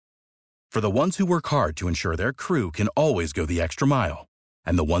For the ones who work hard to ensure their crew can always go the extra mile,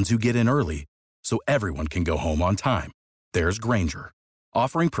 and the ones who get in early so everyone can go home on time, there's Grainger,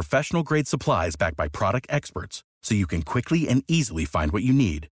 offering professional-grade supplies backed by product experts so you can quickly and easily find what you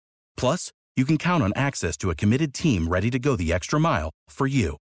need. Plus, you can count on access to a committed team ready to go the extra mile for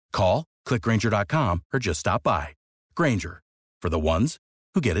you. Call, click Grainger.com, or just stop by. Grainger, for the ones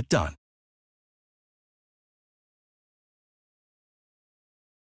who get it done.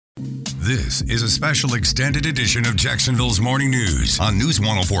 This is a special extended edition of Jacksonville's Morning News on News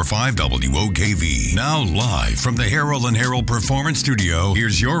 104.5 WOKV. Now live from the Harold and Harold Performance Studio,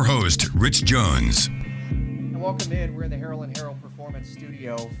 here's your host, Rich Jones. Welcome in. We're in the Harold and Harold Performance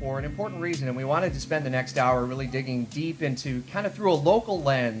Studio for an important reason, and we wanted to spend the next hour really digging deep into, kind of through a local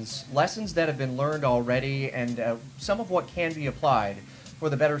lens, lessons that have been learned already and some of what can be applied for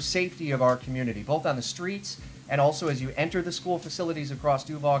the better safety of our community, both on the streets and also as you enter the school facilities across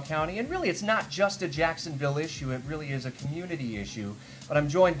Duval County. And really, it's not just a Jacksonville issue, it really is a community issue. But I'm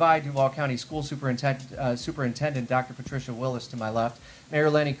joined by Duval County School Superintendent Dr. Patricia Willis to my left, Mayor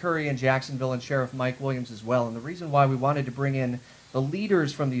Lenny Curry in Jacksonville, and Sheriff Mike Williams as well. And the reason why we wanted to bring in the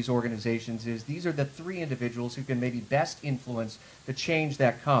leaders from these organizations is these are the three individuals who can maybe best influence the change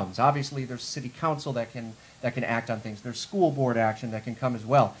that comes. Obviously, there's city council that can act on things. There's school board action that can come as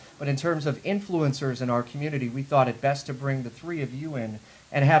well. But in terms of influencers in our community, we thought it best to bring the three of you in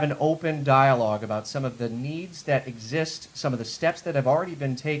and have an open dialogue about some of the needs that exist, some of the steps that have already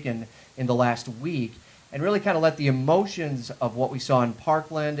been taken in the last week, and really kind of let the emotions of what we saw in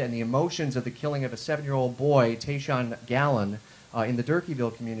Parkland and the emotions of the killing of a 7-year-old boy, Tayshawn Gallen, in the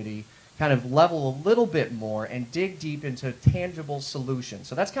Durkeeville community, kind of level a little bit more and dig deep into tangible solutions.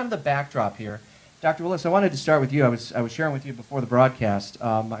 So that's kind of the backdrop here. Dr. Willis, I wanted to start with you. I was sharing with you before the broadcast.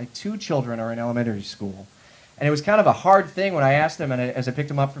 My two children are in elementary school, and it was kind of a hard thing when I asked them, and as I picked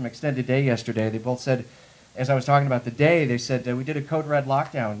them up from extended day yesterday, they both said, as I was talking about the day, they said, we did a code red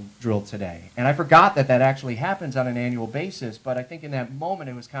lockdown drill today. And I forgot that actually happens on an annual basis, but I think in that moment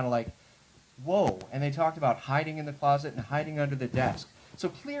it was kind of like, whoa. And they talked about hiding in the closet and hiding under the desk. So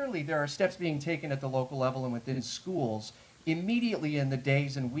clearly there are steps being taken at the local level and within schools immediately in the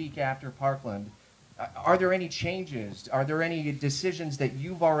days and week after Parkland. Are there any changes? Are there any decisions that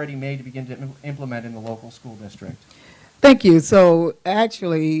you've already made to begin to implement in the local school district? Thank you. So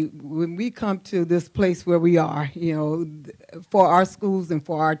actually, when we come to this place where we are, for our schools and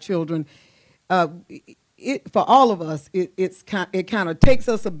for our children, for all of us, it kind of takes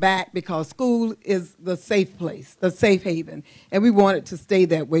us aback because school is the safe place, the safe haven, and we want it to stay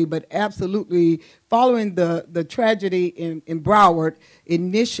that way. But absolutely, following the tragedy in Broward,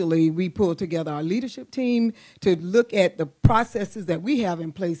 initially we pulled together our leadership team to look at the processes that we have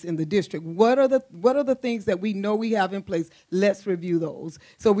in place in the district. What are the things that we know we have in place? Let's review those.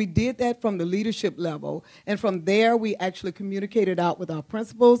 So we did that from the leadership level, and from there we actually communicated out with our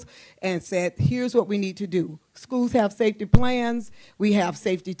principals and said, here's what we need to do. Schools have safety plans, we have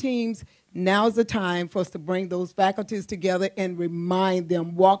safety teams. Now's the time for us to bring those faculties together and remind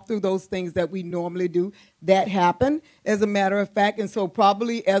them, walk through those things that we normally do. That happened, as a matter of fact, and so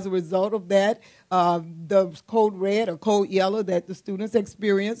probably as a result of that, the code red or code yellow that the students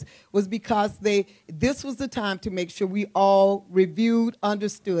experienced was because this was the time to make sure we all reviewed,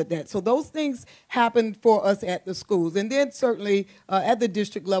 understood that. So those things happened for us at the schools. And then certainly at the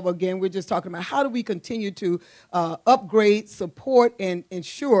district level, again, we're just talking about how do we continue to upgrade, support, and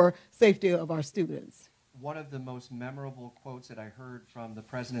ensure safety of our students. One of the most memorable quotes that I heard from the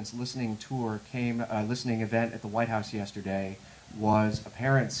president's listening event at the White House yesterday was a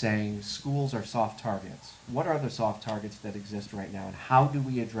parent saying schools are soft targets. What are the soft targets that exist right now, and how do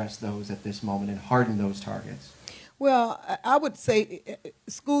we address those at this moment and harden those targets? Well, I would say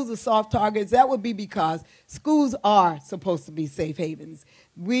schools are soft targets. That would be because schools are supposed to be safe havens.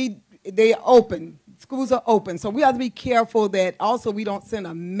 They are open. Schools are open. So we have to be careful that also we don't send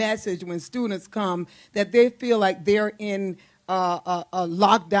a message when students come that they feel like they're in a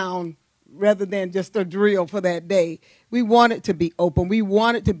lockdown rather than just a drill for that day. We want it to be open. We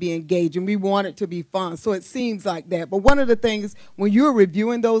want it to be engaging. We want it to be fun. So it seems like that. But one of the things, when you're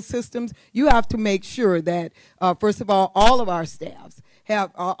reviewing those systems, you have to make sure that, first of all of our staffs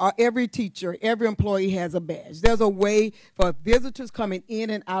have, every teacher, every employee has a badge. There's a way for visitors coming in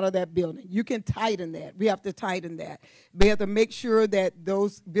and out of that building. You can tighten that. We have to tighten that. We have to make sure that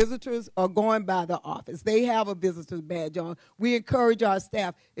those visitors are going by the office. They have a visitor's badge on. We encourage our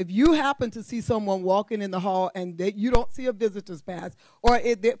staff, if you happen to see someone walking in the hall and you don't see a visitor's pass, or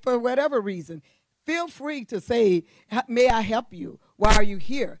for whatever reason, feel free to say, may I help you? Why are you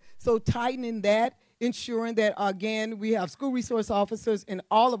here? So tightening that ensuring that, again, we have school resource officers in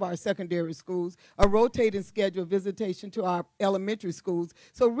all of our secondary schools, a rotating schedule visitation to our elementary schools.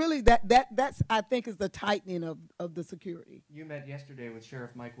 So really that's, I think, is the tightening of the security. You met yesterday with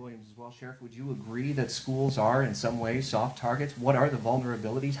Sheriff Mike Williams as well. Sheriff, would you agree that schools are in some ways soft targets? What are the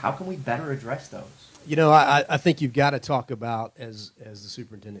vulnerabilities? How can we better address those? You know, I think you've got to talk about, as the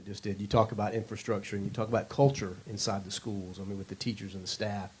superintendent just did, you talk about infrastructure and you talk about culture inside the schools, I mean, with the teachers and the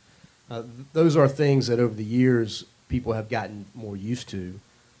staff. Those are things that over the years people have gotten more used to,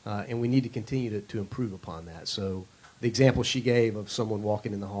 and we need to continue to improve upon that. So the example she gave of someone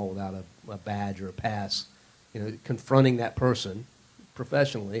walking in the hall without a badge or a pass, you know, confronting that person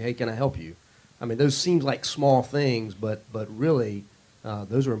professionally, hey, can I help you? I mean, those seem like small things, but really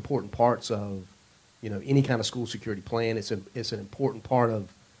those are important parts of, you know, any kind of school security plan. It's an important part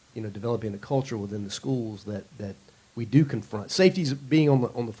of, you know, developing the culture within the schools that we do confront. Safety's being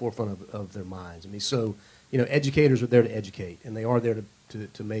on the forefront of their minds. I mean, so, you know, educators are there to educate, and they are there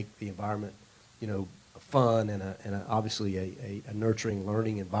to make the environment, you know, fun and obviously a nurturing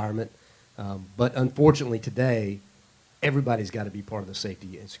learning environment. But unfortunately today, everybody's got to be part of the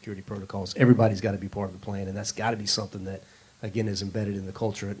safety and security protocols. Everybody's got to be part of the plan, and that's got to be something that, again, is embedded in the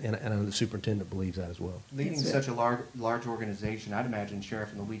culture, and I know the superintendent believes that as well. Leading such a large organization, I'd imagine,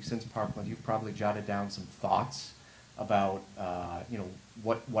 Sheriff, in the week since Parkland, you've probably jotted down some thoughts about, you know,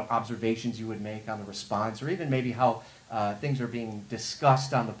 what observations you would make on the response, or even maybe how things are being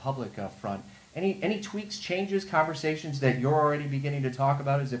discussed on the public front. Any tweaks, changes, conversations that you're already beginning to talk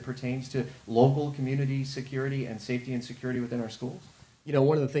about as it pertains to local community security and safety and security within our schools? You know,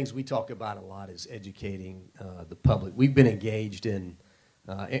 one of the things we talk about a lot is educating the public. We've been engaged in,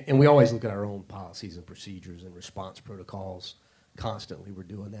 and we always look at our own policies and procedures and response protocols constantly. We're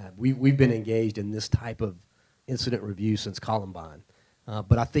doing that. We've been engaged in this type of incident review since Columbine.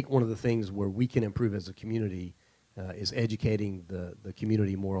 But I think one of the things where we can improve as a community is educating the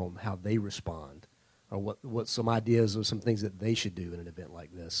community more on how they respond, or what some ideas or some things that they should do in an event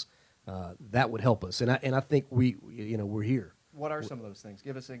like this. That would help us. And I think we're here. What are some of those things?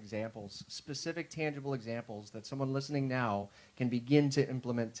 Give us examples, specific, tangible examples that someone listening now can begin to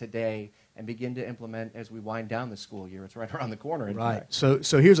implement today and begin to implement as we wind down the school year. It's right around the corner. Right. So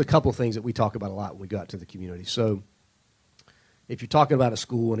here's a couple of things that we talk about a lot when we go out to the community. So if you're talking about a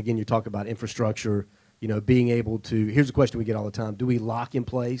school, and again, you're talking about infrastructure, you know, being able to, here's a question we get all the time: do we lock in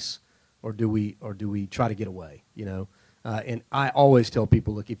place, or do we try to get away? You know, and I always tell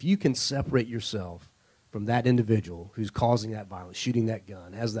people, look, if you can separate yourself from that individual who's causing that violence, shooting that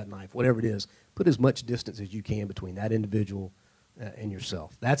gun, has that knife, whatever it is, put as much distance as you can between that individual and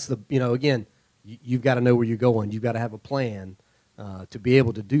yourself. That's the, you know, again, you've got to know where you're going. You've got to have a plan to be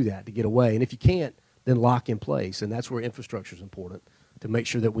able to do that, to get away. And if you can't, then lock in place. And that's where infrastructure is important, to make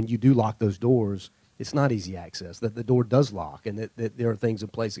sure that when you do lock those doors, it's not easy access, that the door does lock, and that there are things in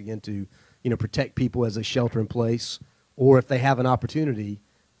place, again, to, you know, protect people as they shelter in place, or if they have an opportunity,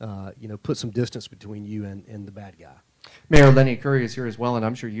 you know, put some distance between you and the bad guy. Mayor Lenny Curry is here as well, and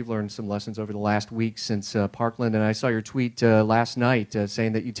I'm sure you've learned some lessons over the last week since Parkland. And I saw your tweet last night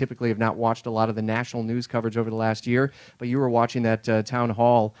saying that you typically have not watched a lot of the national news coverage over the last year, but you were watching that town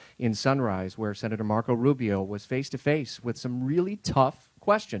hall in Sunrise where Senator Marco Rubio was face-to-face with some really tough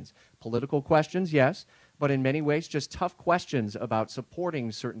questions. Political questions, yes, but in many ways just tough questions about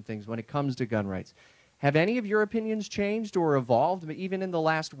supporting certain things when it comes to gun rights. Have any of your opinions changed or evolved, even in the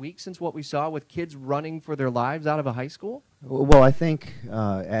last week, since what we saw with kids running for their lives out of a high school? Well, I think,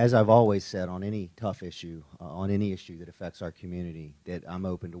 as I've always said, on any tough issue, on any issue that affects our community, that I'm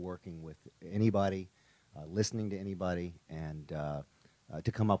open to working with anybody, listening to anybody, and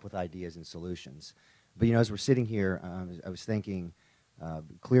to come up with ideas and solutions. But, you know, as we're sitting here, I was thinking,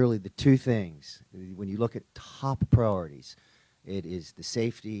 clearly the two things, when you look at top priorities, it is the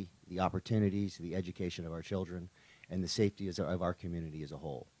safety, the opportunities, the education of our children, and the safety of our community as a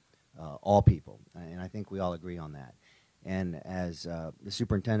whole, all people. And I think we all agree on that. And as the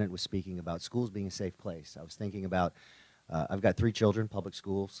superintendent was speaking about schools being a safe place, I was thinking about, I've got 3 children, public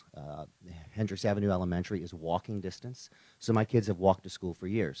schools. Hendricks Avenue Elementary is walking distance, so my kids have walked to school for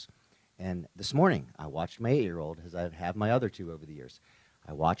years. And this morning, I watched my 8-year-old, as I have my other 2 over the years.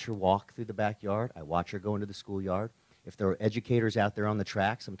 I watch her walk through the backyard. I watch her go into the schoolyard. If there are educators out there on the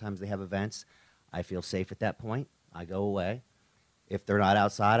track, sometimes they have events, I feel safe at that point. I go away. If they're not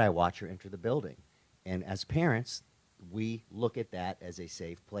outside, I watch her enter the building. And as parents, we look at that as a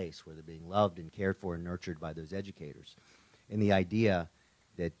safe place where they're being loved and cared for and nurtured by those educators. And the idea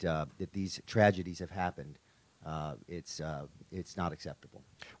that, that these tragedies have happened, it's not acceptable.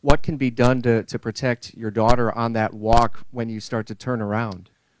 What can be done to protect your daughter on that walk when you start to turn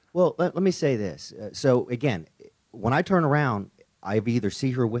around? Well, let me say this. So again, when I turn around, I either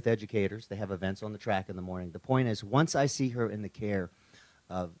see her with educators. They have events on the track in the morning. The point is, once I see her in the care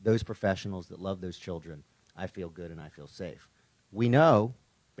of those professionals that love those children, I feel good and I feel safe. We know,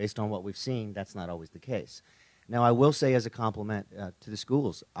 based on what we've seen, that's not always the case. Now, I will say as a compliment to the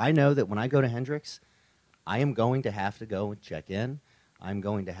schools, I know that when I go to Hendricks, I am going to have to go and check in. I'm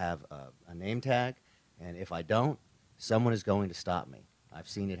going to have a name tag, and if I don't, someone is going to stop me. I've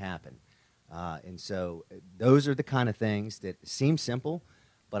seen it happen. And so those are the kind of things that seem simple,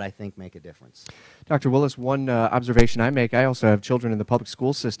 but I think make a difference. Dr. Willis, one observation I make, I also have children in the public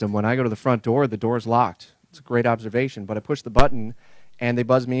school system. When I go to the front door, the door's locked. It's a great observation, but I push the button and they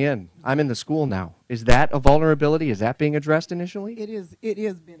buzz me in. I'm in the school now. Is that a vulnerability? Is that being addressed initially? It is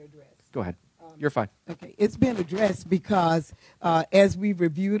being addressed. Go ahead. You're fine. Okay, it's been addressed because as we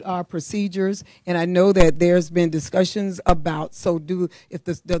reviewed our procedures, and I know that there's been discussions about,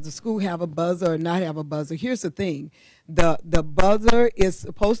 does the school have a buzzer or not have a buzzer? Here's the thing. The buzzer is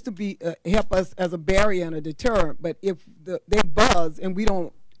supposed to be help us as a barrier and a deterrent, but if they buzz and we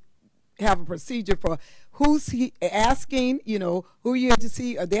don't have a procedure for who's he asking, who you have to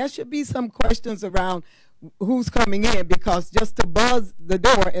see, there should be some questions around who's coming in, because just to buzz the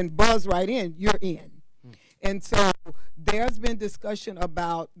door and buzz right in, you're in. And so there's been discussion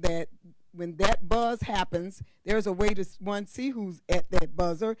about that. When that buzz happens, there's a way to see who's at that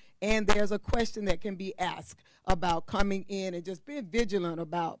buzzer, and there's a question that can be asked about coming in, and just being vigilant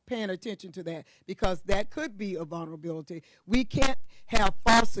about paying attention to that, because that could be a vulnerability. We can't have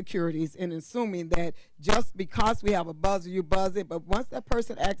false securities in assuming that just because we have a buzzer, you buzz it, but once that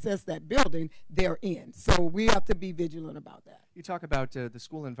person accesses that building, they're in. So we have to be vigilant about that. You talk about the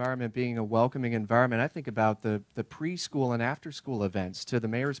school environment being a welcoming environment. I think about the preschool and after-school events. To the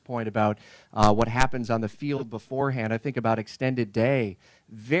mayor's point about what happens on the field beforehand, I think about extended day,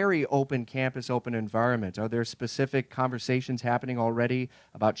 very open campus, open environment. Are there specific conversations happening already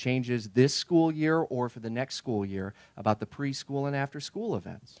about changes this school year or for the next school year about the preschool and after-school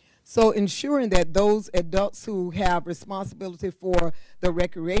events? So ensuring that those adults who have responsibility for the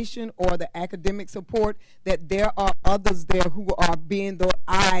recreation or the academic support, that there are others there who are being the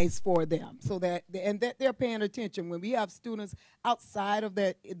eyes for them, so that they're paying attention. When we have students outside of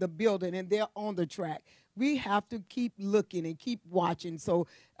the building and they're on the track, we have to keep looking and keep watching. So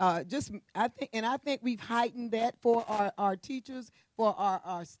I think we've heightened that for our teachers, for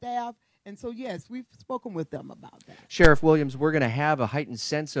our staff. And so, yes, we've spoken with them about that. Sheriff Williams, we're going to have a heightened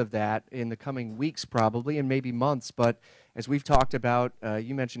sense of that in the coming weeks probably, and maybe months. But as we've talked about,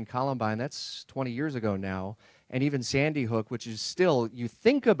 you mentioned Columbine, that's 20 years ago now, and even Sandy Hook, which is still, you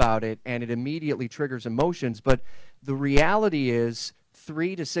think about it and it immediately triggers emotions. But the reality is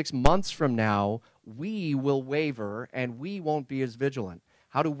 3 to 6 months from now, we will waver and we won't be as vigilant.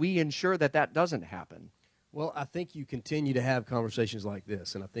 How do we ensure that that doesn't happen? Well, I think you continue to have conversations like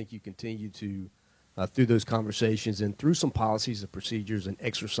this, and I think you continue to, through those conversations and through some policies and procedures and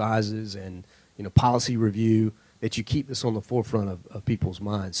exercises and policy review, that you keep this on the forefront of people's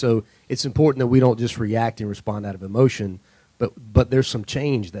minds. So it's important that we don't just react and respond out of emotion, but there's some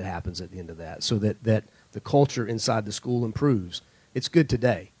change that happens at the end of that, so that the culture inside the school improves. It's good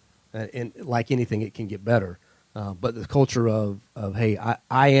today, and like anything, it can get better. But the culture of hey,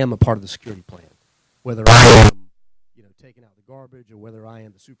 I am a part of the security plan. Whether I am, taking out the garbage, or whether I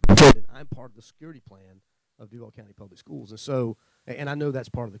am the superintendent, I'm part of the security plan of Duval County Public Schools. And so, and I know that's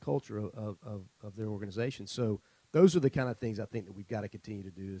part of the culture of their organization. So those are the kind of things I think that we've got to continue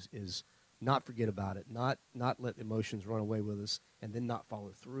to do is not forget about it, not let emotions run away with us, and then not follow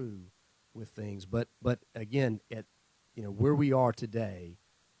through with things. But again, at where we are today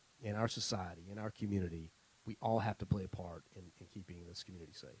in our society, in our community, we all have to play a part in keeping this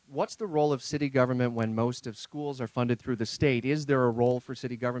community safe. What's the role of city government when most of schools are funded through the state? Is there a role for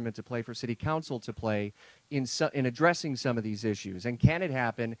city government to play, for city council to play in addressing some of these issues? And can it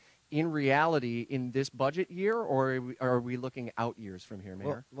happen in reality in this budget year, or are we looking out years from here,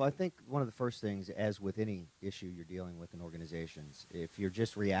 Mayor? Well, I think one of the first things, as with any issue you're dealing with in organizations, if you're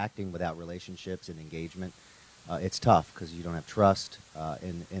just reacting without relationships and engagement, it's tough because you don't have trust.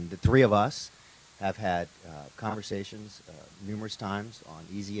 And the three of us have had conversations numerous times on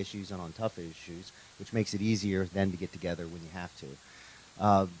easy issues and on tough issues, which makes it easier then to get together when you have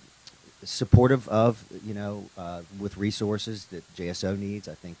to. Supportive of, with resources that JSO needs.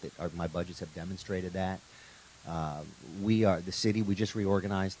 I think that my budgets have demonstrated that. We are the city. We just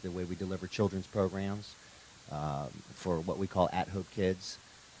reorganized the way we deliver children's programs for what we call At Hope Kids.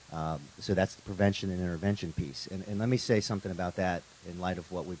 So that's the prevention and intervention piece. And let me say something about that in light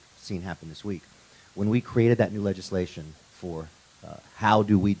of what we've seen happen this week. When we created that new legislation for how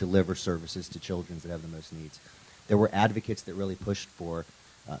do we deliver services to children that have the most needs. There were advocates that really pushed for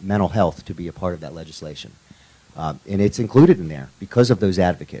mental health to be a part of that legislation. And it's included in there because of those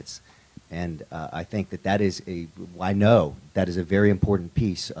advocates. And I think I know that is a very important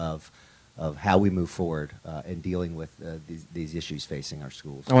piece of how we move forward in dealing with these issues facing our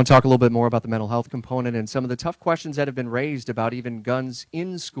schools. I want to talk a little bit more about the mental health component and some of the tough questions that have been raised about even guns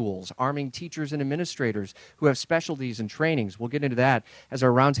in schools, arming teachers and administrators who have specialties and trainings. We'll get into that as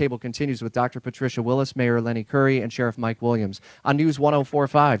our roundtable continues with Dr. Patricia Willis, Mayor Lenny Curry, and Sheriff Mike Williams on News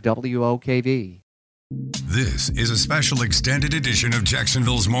 104.5 WOKV. This is a special extended edition of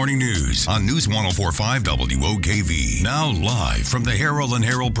Jacksonville's Morning News on News 104.5 WOKV. Now live from the Herald and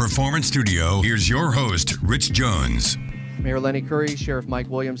Herald Performance Studio, here's your host, Rich Jones. Mayor Lenny Curry, Sheriff Mike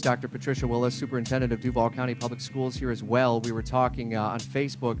Williams, Dr. Patricia Willis, Superintendent of Duval County Public Schools here as well. We were talking on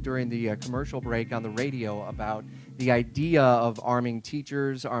Facebook during the commercial break on the radio about the idea of arming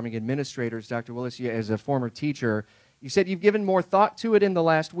teachers, arming administrators. Dr. Willis, as a former teacher, you said you've given more thought to it in the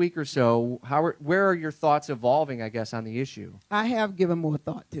last week or so. Where are your thoughts evolving, I guess, on the issue? I have given more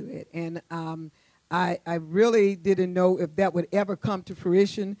thought to it, and I really didn't know if that would ever come to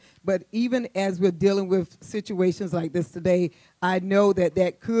fruition. But even as we're dealing with situations like this today, I know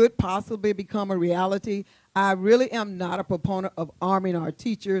that could possibly become a reality. I really am not a proponent of arming our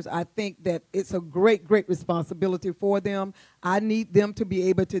teachers. I think that it's a great, great responsibility for them. I need them to be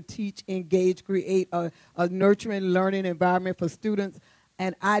able to teach, engage, create a nurturing learning environment for students.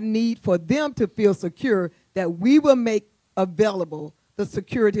 And I need for them to feel secure that we will make available the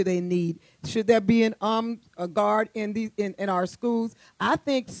security they need. Should there be an armed guard in our schools? I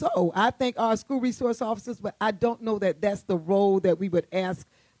think so. I think our school resource officers, but I don't know that that's the role that we would ask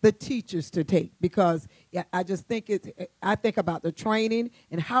the teachers to take, because I just think I think about the training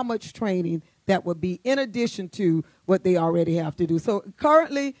and how much training that would be in addition to what they already have to do. So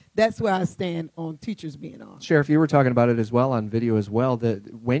currently, that's where I stand on teachers being armed. Sheriff, you were talking about it as well on video as well,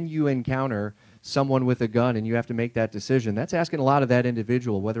 that when you encounter someone with a gun and you have to make that decision, that's asking a lot of that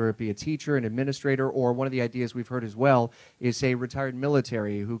individual, whether it be a teacher, an administrator, or one of the ideas we've heard as well is, say, retired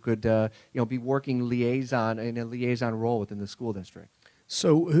military who could be working in a liaison role within the school district.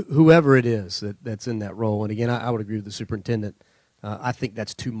 So whoever it is that's in that role, and again, I would agree with the superintendent. I think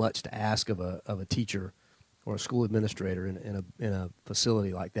that's too much to ask of a teacher or a school administrator in a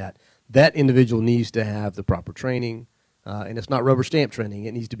facility like that. That individual needs to have the proper training, and it's not rubber stamp training.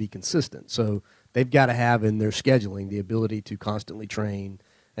 It needs to be consistent. So they've got to have in their scheduling the ability to constantly train.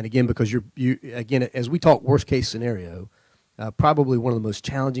 And again, because again, as we talk worst case scenario, probably one of the most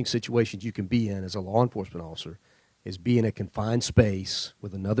challenging situations you can be in as a law enforcement officer is be in a confined space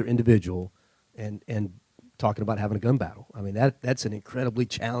with another individual and talking about having a gun battle. I mean, that's an incredibly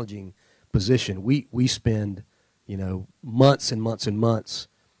challenging position. We spend, months and months and months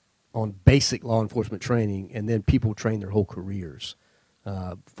on basic law enforcement training, and then people train their whole careers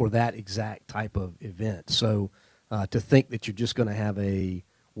for that exact type of event. So to think that you're just going to have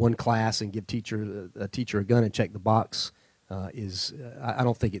one class and give a teacher a gun and check the box I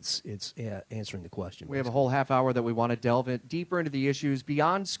don't think it's answering the question. We have a whole half hour that we want to delve deeper into the issues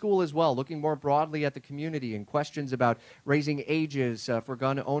beyond school as well, looking more broadly at the community and questions about raising ages for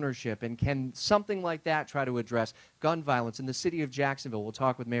gun ownership, and can something like that try to address gun violence in the city of Jacksonville? We'll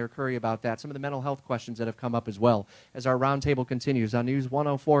talk with Mayor Curry about that, some of the mental health questions that have come up as well, as our roundtable continues on News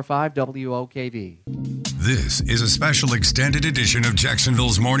 104.5 WOKV. This is a special extended edition of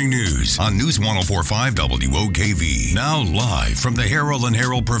Jacksonville's Morning News on News 104.5 WOKV. Now live from the Herald and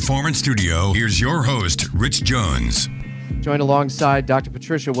Herald Performance Studio, here's your host, Rich Jones. Joined alongside Dr.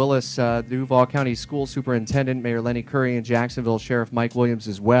 Patricia Willis, the Duval County School Superintendent, Mayor Lenny Curry, and Jacksonville Sheriff Mike Williams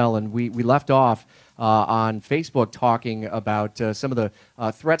as well. And we left off on Facebook talking about some of the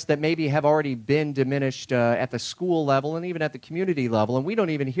threats that maybe have already been diminished at the school level and even at the community level. And we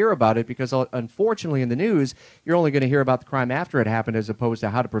don't even hear about it because, unfortunately, in the news, you're only going to hear about the crime after it happened as opposed to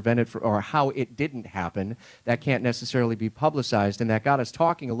how to prevent it or how it didn't happen. That can't necessarily be publicized. And that got us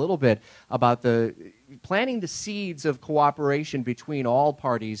talking a little bit about planting the seeds of cooperation between all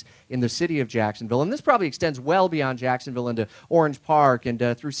parties in the city of Jacksonville. And this probably extends well beyond Jacksonville into Orange Park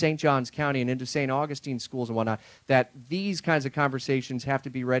and through St. Johns County and into St. Augustine schools and whatnot, that these kinds of conversations have to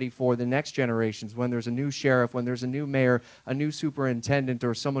be ready for the next generations when there's a new sheriff, when there's a new mayor, a new superintendent,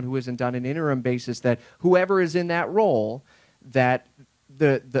 or someone who isn't on an interim basis, that whoever is in that role, that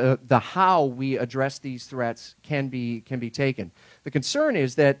the how we address these threats can be taken. The concern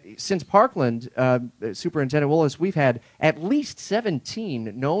is that since Parkland, Superintendent Willis, we've had at least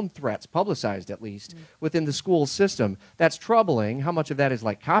 17 known threats, publicized at least, within the school system. That's troubling. How much of that is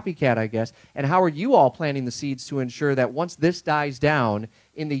like copycat, I guess? And how are you all planting the seeds to ensure that once this dies down,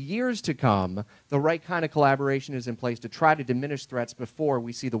 in the years to come, the right kind of collaboration is in place to try to diminish threats before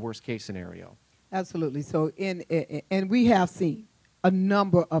we see the worst case scenario? Absolutely. So, and we have seen a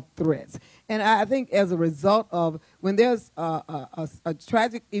number of threats. And I think as a result of when there's a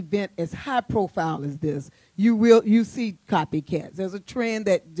tragic event as high profile as this, you see copycats. There's a trend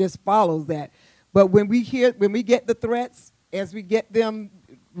that just follows that. But when we get the threats, as we get them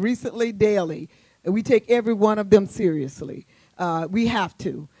recently daily, we take every one of them seriously. We have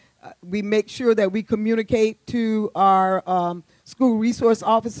to. We make sure that we communicate to our school resource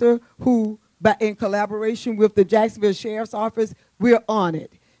officer who, in collaboration with the Jacksonville Sheriff's Office, we're on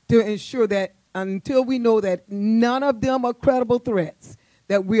it to ensure that until we know that none of them are credible threats,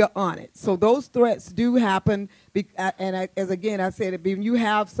 that we are on it. So those threats do happen, as I said, when you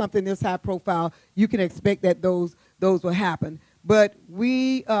have something this high profile, you can expect that those will happen. But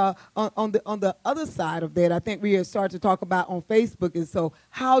we, on the other side of that, I think we have started to talk about on Facebook is, so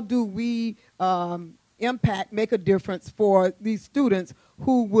how do we make a difference for these students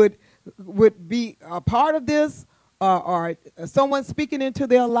who would be a part of this, or someone speaking into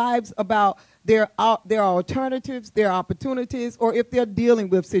their lives about their alternatives, their opportunities, or if they're dealing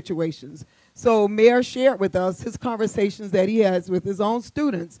with situations. So Mayor shared with us his conversations that he has with his own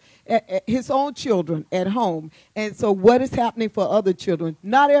students, his own children at home. And so what is happening for other children?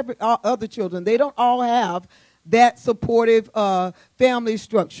 Not other children. They don't all have that supportive family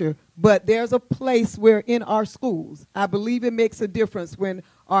structure, but there's a place where in our schools, I believe it makes a difference when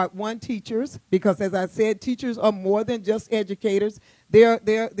our teachers, because as I said, teachers are more than just educators. They're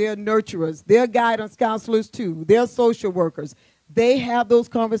nurturers. They're guidance counselors too. They're social workers. They have those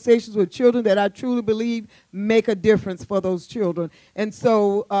conversations with children that I truly believe make a difference for those children. And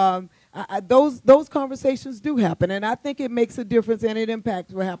so those conversations do happen, and I think it makes a difference and it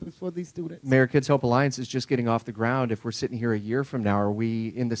impacts what happens for these students. Mayor, Kids Hope Alliance is just getting off the ground. If we're sitting here a year from now, are we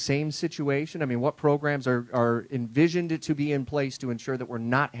in the same situation? I mean, what programs are envisioned to be in place to ensure that we're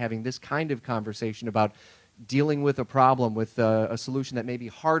not having this kind of conversation about dealing with a problem with a solution that may be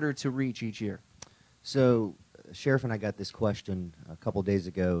harder to reach each year? So, Sheriff and I got this question a couple days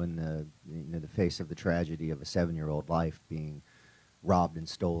ago in the face of the tragedy of a 7-year-old life being robbed and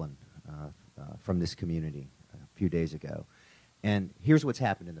stolen from this community a few days ago. And here's what's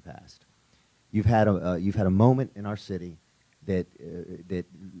happened in the past. You've had a moment in our city that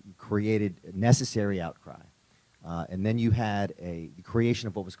created necessary outcry, and then you had the creation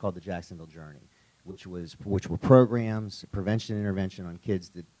of what was called the Jacksonville Journey, which were programs, prevention and intervention on kids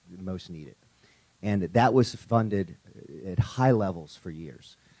that most need it. And that was funded at high levels for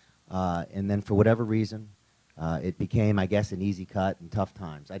years. And then for whatever reason, it became, I guess, an easy cut in tough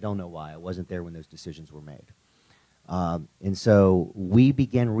times. I don't know why. I wasn't there when those decisions were made. And so we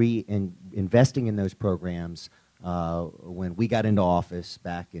began investing in those programs when we got into office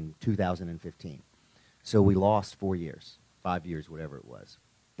back in 2015. So we lost 4 years, 5 years, whatever it was.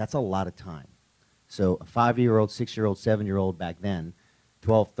 That's a lot of time. So a 5-year-old, 6-year-old, 7-year-old back then,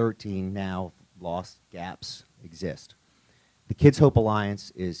 12, 13 now, lost gaps exist. The Kids Hope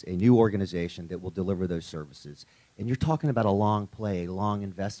Alliance is a new organization that will deliver those services. And you're talking about a long play, a long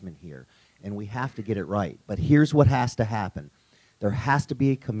investment here. And we have to get it right. But here's what has to happen. There has to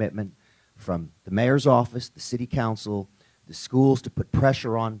be a commitment from the mayor's office, the city council, the schools to put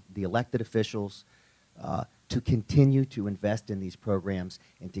pressure on the elected officials to continue to invest in these programs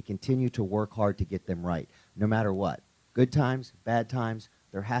and to continue to work hard to get them right, no matter what. Good times, bad times,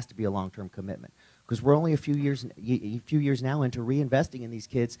 there has to be a long-term commitment, because we're only a few years now into reinvesting in these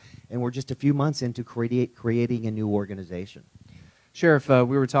kids, and we're just a few months into creating a new organization. Sheriff,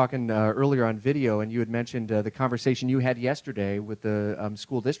 we were talking earlier on video, and you had mentioned the conversation you had yesterday with the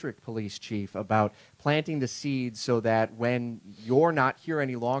school district police chief about planting the seeds so that when you're not here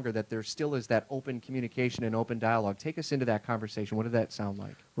any longer, that there still is that open communication and open dialogue. Take us into that conversation. What did that sound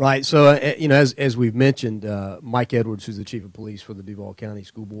like? Right. So, as we've mentioned, Mike Edwards, who's the chief of police for the Duval County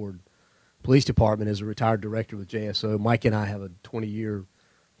School Board Police Department, is a retired director with JSO. Mike and I have a 20-year,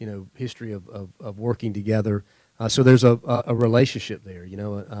 history of working together. So there's a relationship there,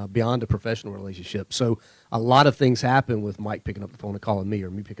 beyond a professional relationship. So a lot of things happen with Mike picking up the phone and calling me,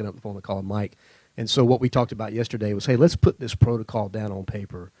 or me picking up the phone and calling Mike. And so what we talked about yesterday was, hey, let's put this protocol down on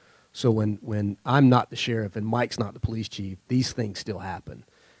paper. So when I'm not the sheriff and Mike's not the police chief, these things still happen.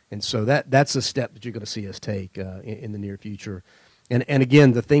 And so that's a step that you're going to see us take in the near future. And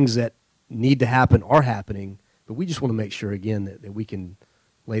again, the things that need to happen are happening, but we just want to make sure, again, that we can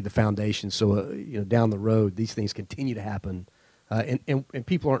lay the foundation so, down the road, these things continue to happen. And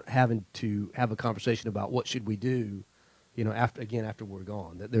people aren't having to have a conversation about what should we do, after we're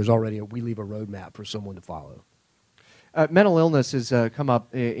gone. That there's already we leave a roadmap for someone to follow. Mental illness has come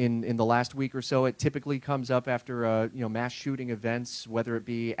up in the last week or so. It typically comes up after mass shooting events, whether it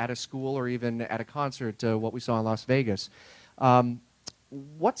be at a school or even at a concert. What we saw in Las Vegas.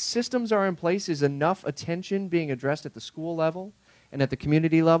 What systems are in place? Is enough attention being addressed at the school level and at the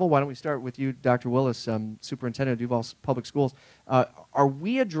community level? Why don't we start with you, Dr. Willis, Superintendent of Duval Public Schools. Are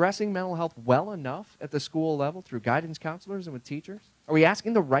we addressing mental health well enough at the school level through guidance counselors and with teachers? Are we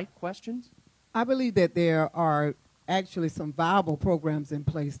asking the right questions? I believe that there are actually some viable programs in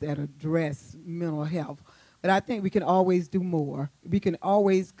place that address mental health. But I think we can always do more. We can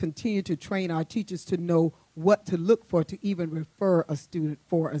always continue to train our teachers to know what to look for to even refer a student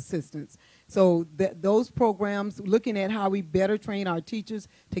for assistance. So those programs, looking at how we better train our teachers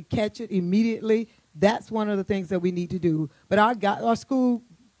to catch it immediately, that's one of the things that we need to do. But our school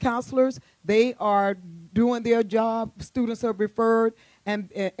counselors, they are doing their job. Students are referred.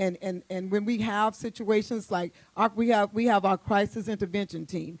 And when we have situations like we have our crisis intervention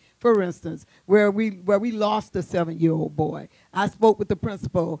team, for instance, where we lost a 7-year-old boy. I spoke with the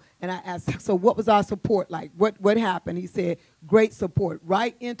principal and I asked, so what was our support like? What happened? He said, great support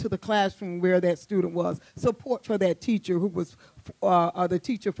right into the classroom where that student was. Support for that teacher who was the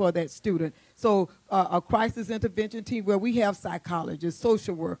teacher for that student. So a crisis intervention team where we have psychologists,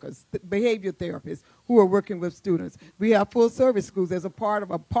 social workers, behavior therapists who are working with students. We have full service schools as a part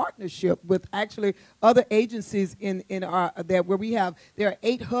of a partnership with actually other agencies in our where we have, there are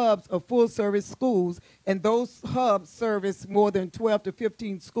 8 hubs of full service schools, and those hubs service more than 12 to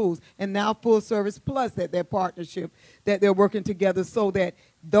 15 schools, and now Full Service Plus, that partnership that they're working together so that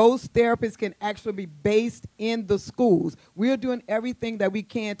those therapists can actually be based in the schools. We're doing everything that we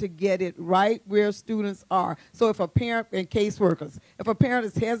can to get it right where students are. So if a parent and caseworkers, if a parent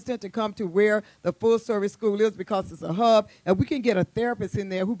is hesitant to come to where the full service school is because it's a hub, and we can get a therapist in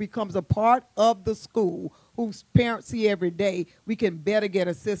there who becomes a part of the school, whose parents see every day, we can better get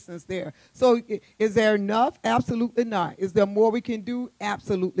assistance there. So is there enough? Absolutely not. Is there more we can do?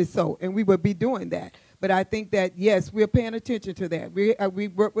 Absolutely so. And we will be doing that. But I think that, yes, we're paying attention to that. We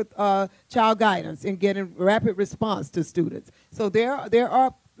work with child guidance and getting rapid response to students. So there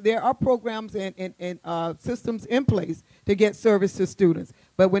are programs and systems in place to get service to students.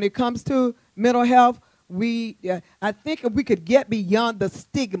 But when it comes to mental health, I think if we could get beyond the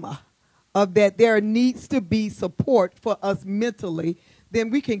stigma of that there needs to be support for us mentally, then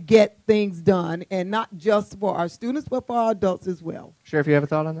we can get things done, and not just for our students, but for our adults as well. Sheriff, you have a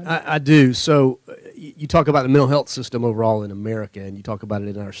thought on that? I do. So you talk about the mental health system overall in America, and you talk about it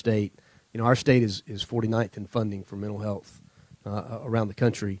in our state. Our state is 49th in funding for mental health around the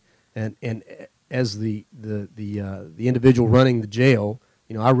country, and as the individual running the jail,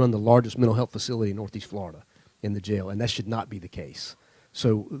 I run the largest mental health facility in Northeast Florida in the jail, and that should not be the case.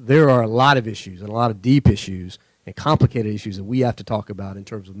 So there are a lot of issues and a lot of deep issues and complicated issues that we have to talk about in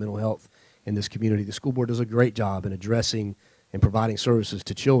terms of mental health in this community. The school board does a great job in addressing and providing services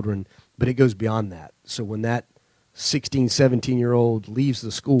to children, but it goes beyond that. So when that 16, 17-year-old leaves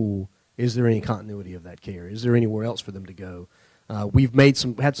the school, is there any continuity of that care? Is there anywhere else for them to go? We've had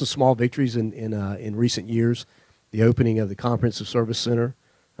some small victories in recent years. The opening of the Comprehensive Service Center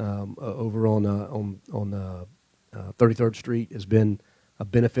over on 33rd Street has been a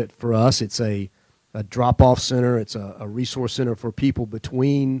benefit for us. It's a drop-off center. It's a resource center for people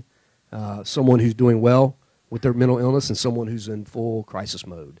between someone who's doing well with their mental illness and someone who's in full crisis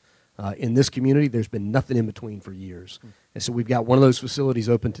mode. In this community, there's been nothing in between for years. And so we've got one of those facilities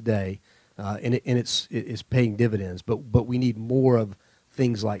open today, and it's paying dividends. But we need more of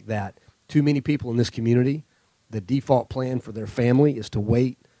things like that. Too many people in this community, the default plan for their family is to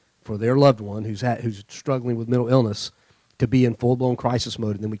wait for their loved one who's struggling with mental illness to be in full-blown crisis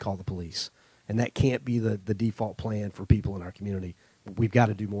mode, and then we call the police. And that can't be the default plan for people in our community. We've got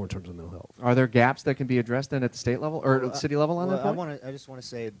to do more in terms of mental health. Are there gaps that can be addressed then at the state level or the city level on that point? I just want to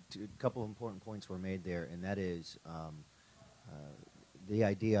say a couple of important points were made there, and that is the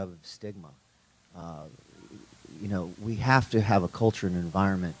idea of stigma. We have to have a culture and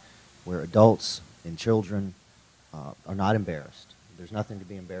environment where adults and children are not embarrassed. There's nothing to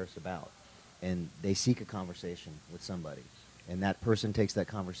be embarrassed about. And they seek a conversation with somebody. And that person takes that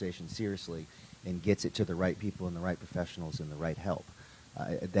conversation seriously and gets it to the right people and the right professionals and the right help.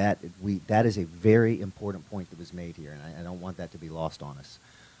 That is a very important point that was made here, and I don't want that to be lost on us.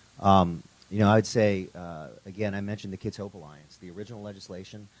 You know, I would say, again, I mentioned the Kids Hope Alliance. The original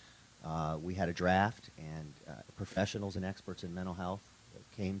legislation, we had a draft, and professionals and experts in mental health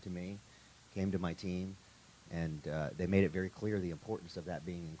came to me, came to my team, and they made it very clear the importance of that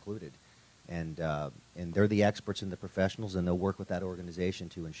being included. And they're the experts and the professionals, and they'll work with that organization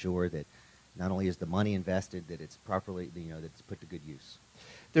to ensure that not only is the money invested, that it's properly, that it's put to good use.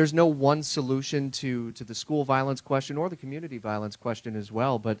 There's no one solution to the school violence question or the community violence question as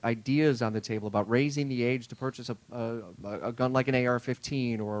well, but ideas on the table about raising the age to purchase a gun like an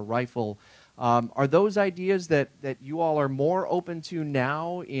AR-15 or a rifle. Are those ideas that you all are more open to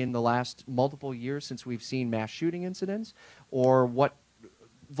now in the last multiple years since we've seen mass shooting incidents? Or what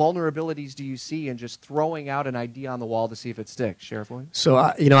vulnerabilities do you see in just throwing out an idea on the wall to see if it sticks, Sheriff Williams? So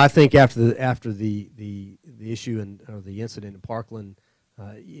I think after the issue or the incident in Parkland,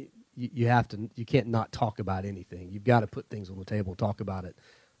 you can't not talk about anything. You've got to put things on the table, talk about it.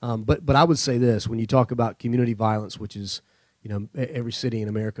 But I would say this: when you talk about community violence, which is, every city in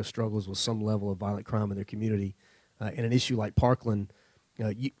America struggles with some level of violent crime in their community, and an issue like Parkland,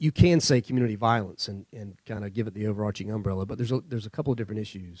 you can say community violence and kind of give it the overarching umbrella, but there's a couple of different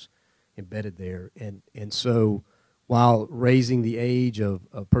issues embedded there, and so while raising the age of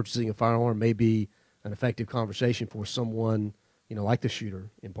purchasing a firearm may be an effective conversation for someone, like the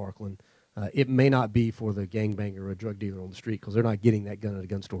shooter in Parkland, it may not be for the gangbanger or a drug dealer on the street, because they're not getting that gun at a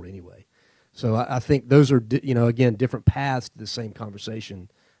gun store anyway. So I think those are, again, different paths to the same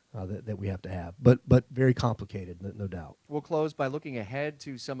conversation that we have to have, but very complicated, no doubt. We'll close by looking ahead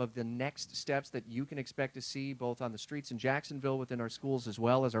to some of the next steps that you can expect to see both on the streets in Jacksonville, within our schools, as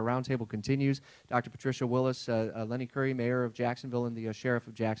well as our roundtable continues. Dr. Patricia Willis, Lenny Curry, Mayor of Jacksonville, and the Sheriff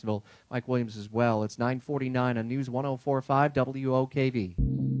of Jacksonville, Mike Williams, as well. It's 9:49 on News 104.5 WOKV.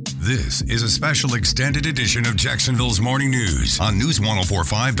 This is a special extended edition of Jacksonville's Morning News on News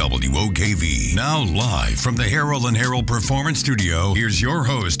 104.5 WOKV. Now live from the Harold and Harold Performance Studio, here's your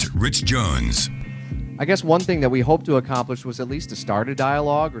host, Rich Jones. I guess one thing that we hope to accomplish was at least to start a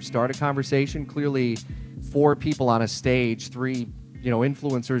dialogue or start a conversation. Clearly, 4 people on a stage, 3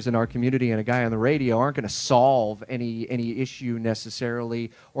 influencers in our community and a guy on the radio aren't going to solve any issue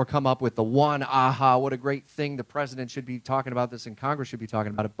necessarily, or come up with the one aha, what a great thing, the president should be talking about this and Congress should be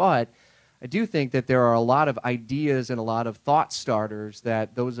talking about it. But I do think that there are a lot of ideas and a lot of thought starters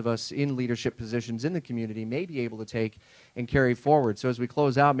that those of us in leadership positions in the community may be able to take and carry forward. So as we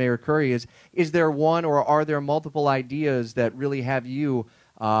close out, Mayor Curry, is there one or are there multiple ideas that really have you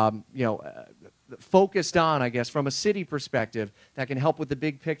focused on, I guess, from a city perspective, that can help with the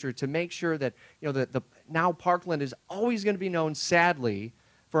big picture to make sure that now Parkland is always going to be known, sadly,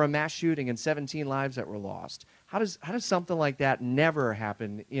 for a mass shooting and 17 lives that were lost? How does something like that never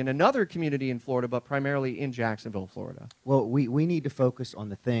happen in another community in Florida, but primarily in Jacksonville, Florida? Well, we need to focus on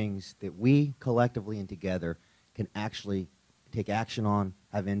the things that we collectively and together can actually take action on,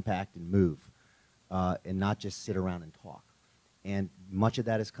 have impact, and move, and not just sit around and talk. And much of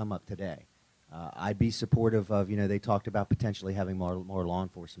that has come up today. I'd be supportive of, they talked about potentially having more law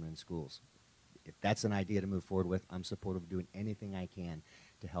enforcement in schools. If that's an idea to move forward with, I'm supportive of doing anything I can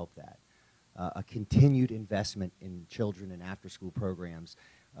to help that. A continued investment in children and after-school programs,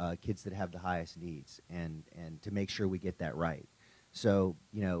 kids that have the highest needs, and to make sure we get that right. So,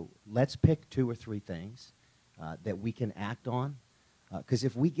 let's pick 2 or 3 things that we can act on, because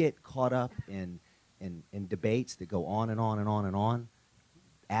if we get caught up in debates that go on and on and on and on,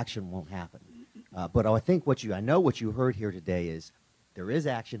 action won't happen. But I know what you heard here today is there is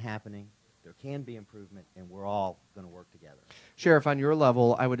action happening, there can be improvement, and we're all going to work together. Sheriff, on your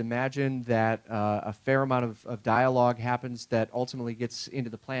level, I would imagine that a fair amount of dialogue happens that ultimately gets into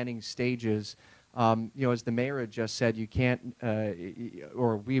the planning stages. As the mayor had just said, you can't,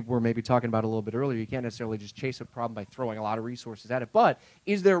 or we were maybe talking about a little bit earlier, you can't necessarily just chase a problem by throwing a lot of resources at it. But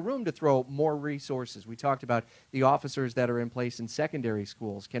is there room to throw more resources? We talked about the officers that are in place in secondary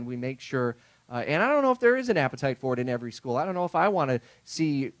schools. Can we make sure, and I don't know if there is an appetite for it in every school. I don't know if I want to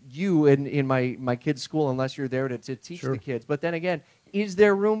see you in my kid's school unless you're there to teach Sure. the kids. But then again, is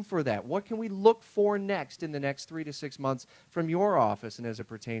there room for that? What can we look for next in the next 3 to 6 months from your office and as it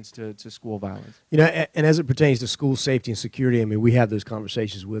pertains to school violence? And as it pertains to school safety and security, we have those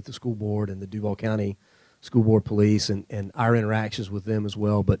conversations with the school board and the Duval County School Board Police and our interactions with them as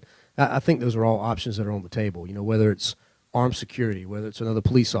well. But I think those are all options that are on the table, whether it's armed security, whether it's another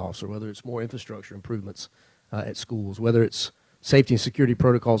police officer, whether it's more infrastructure improvements at schools, whether it's safety and security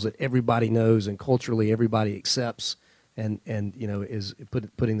protocols that everybody knows and culturally everybody accepts, and is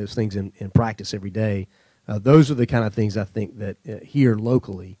putting those things in practice every day. Those are the kind of things I think that here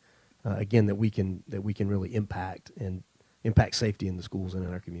locally, again, that we can really impact and impact safety in the schools and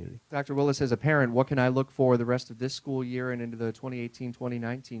in our community. Dr. Willis, as a parent, what can I look for the rest of this school year and into the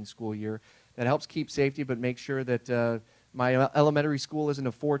 2018-2019 school year that helps keep safety but make sure that my elementary school isn't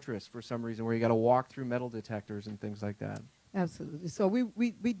a fortress for some reason where you got to walk through metal detectors and things like that? Absolutely. So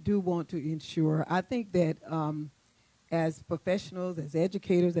we do want to ensure, I think that as professionals, as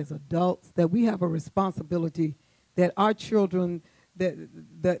educators, as adults, that we have a responsibility that our children,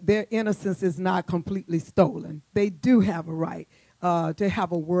 that their innocence is not completely stolen. They do have a right to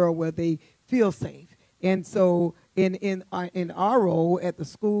have a world where they feel safe. And so in our role at the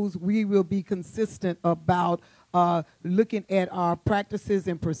schools, we will be consistent about looking at our practices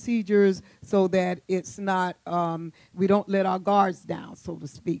and procedures so that it's not, we don't let our guards down, so to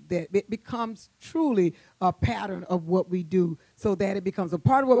speak, that it becomes truly a pattern of what we do so that it becomes a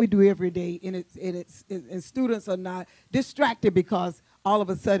part of what we do every day, and students are not distracted because all of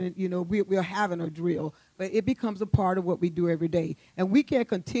a sudden, we're having a drill, but it becomes a part of what we do every day. And we can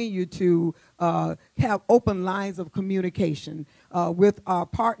continue to have open lines of communication with our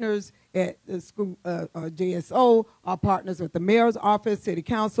partners at the school, JSO, our partners at the mayor's office, city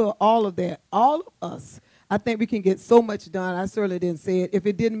council, all of that, all of us. I think we can get so much done. I certainly didn't say it if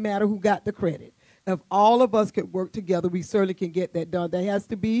it didn't matter who got the credit. If all of us could work together, we certainly can get that done. There has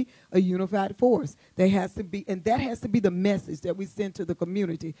to be a unified force. There has to be, and that has to be the message that we send to the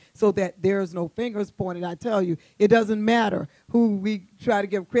community so that there's no fingers pointed. I tell you, it doesn't matter who we try to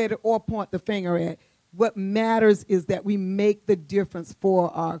give credit or point the finger at. What matters is that we make the difference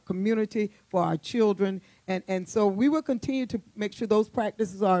for our community, for our children, and so we will continue to make sure those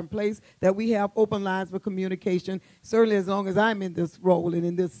practices are in place, that we have open lines of communication, certainly as long as I'm in this role and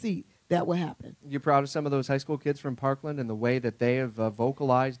in this seat. That will happen. You proud of some of those high school kids from Parkland and the way that they have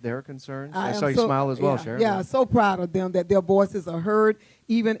vocalized their concerns? I saw you smile as well, Sharon. Yeah, so proud of them that their voices are heard.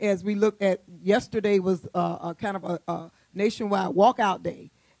 Even as we look at yesterday was a kind of a nationwide walkout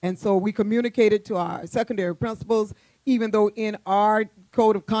day. And so we communicated to our secondary principals, even though in our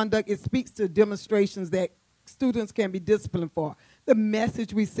code of conduct it speaks to demonstrations that students can be disciplined for. The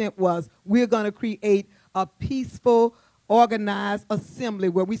message we sent was we're going to create a peaceful, organized assembly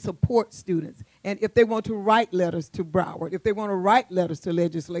where we support students. And if they want to write letters to Broward, if they want to write letters to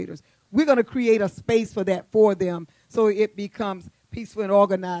legislators, we're going to create a space for that for them so it becomes peaceful and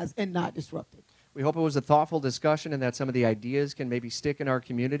organized and not disruptive. We hope it was a thoughtful discussion and that some of the ideas can maybe stick in our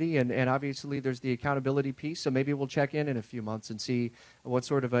community. And obviously there's the accountability piece, so maybe we'll check in a few months and see what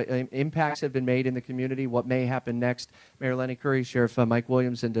sort of impacts have been made in the community, what may happen next. Mayor Lenny Curry, Sheriff Mike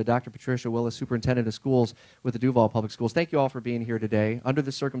Williams, and Dr. Patricia Willis, Superintendent of Schools with the Duval Public Schools. Thank you all for being here today, under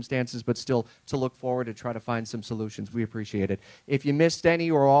the circumstances, but still to look forward to try to find some solutions. We appreciate it. If you missed any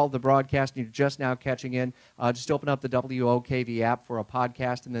or all of the broadcast and you're just now catching in, just open up the WOKV app for a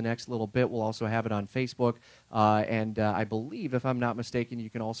podcast in the next little bit. We'll also have it on Facebook, and I believe, if I'm not mistaken,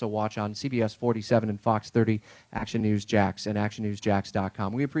 you can also watch on CBS 47 and Fox 30 Action News Jax and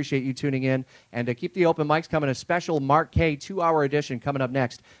actionnewsjax.com. We appreciate you tuning in, and keep the open mics coming. A special Mark K 2-hour edition coming up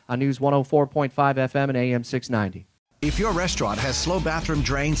next on News 104.5 FM and AM 690. If your restaurant has slow bathroom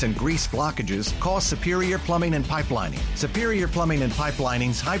drains and grease blockages, call Superior Plumbing and Pipelining. Superior Plumbing and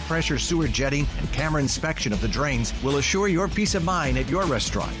Pipelining's high-pressure sewer jetting and camera inspection of the drains will assure your peace of mind at your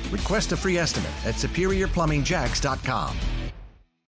restaurant. Request a free estimate at SuperiorPlumbingJax.com.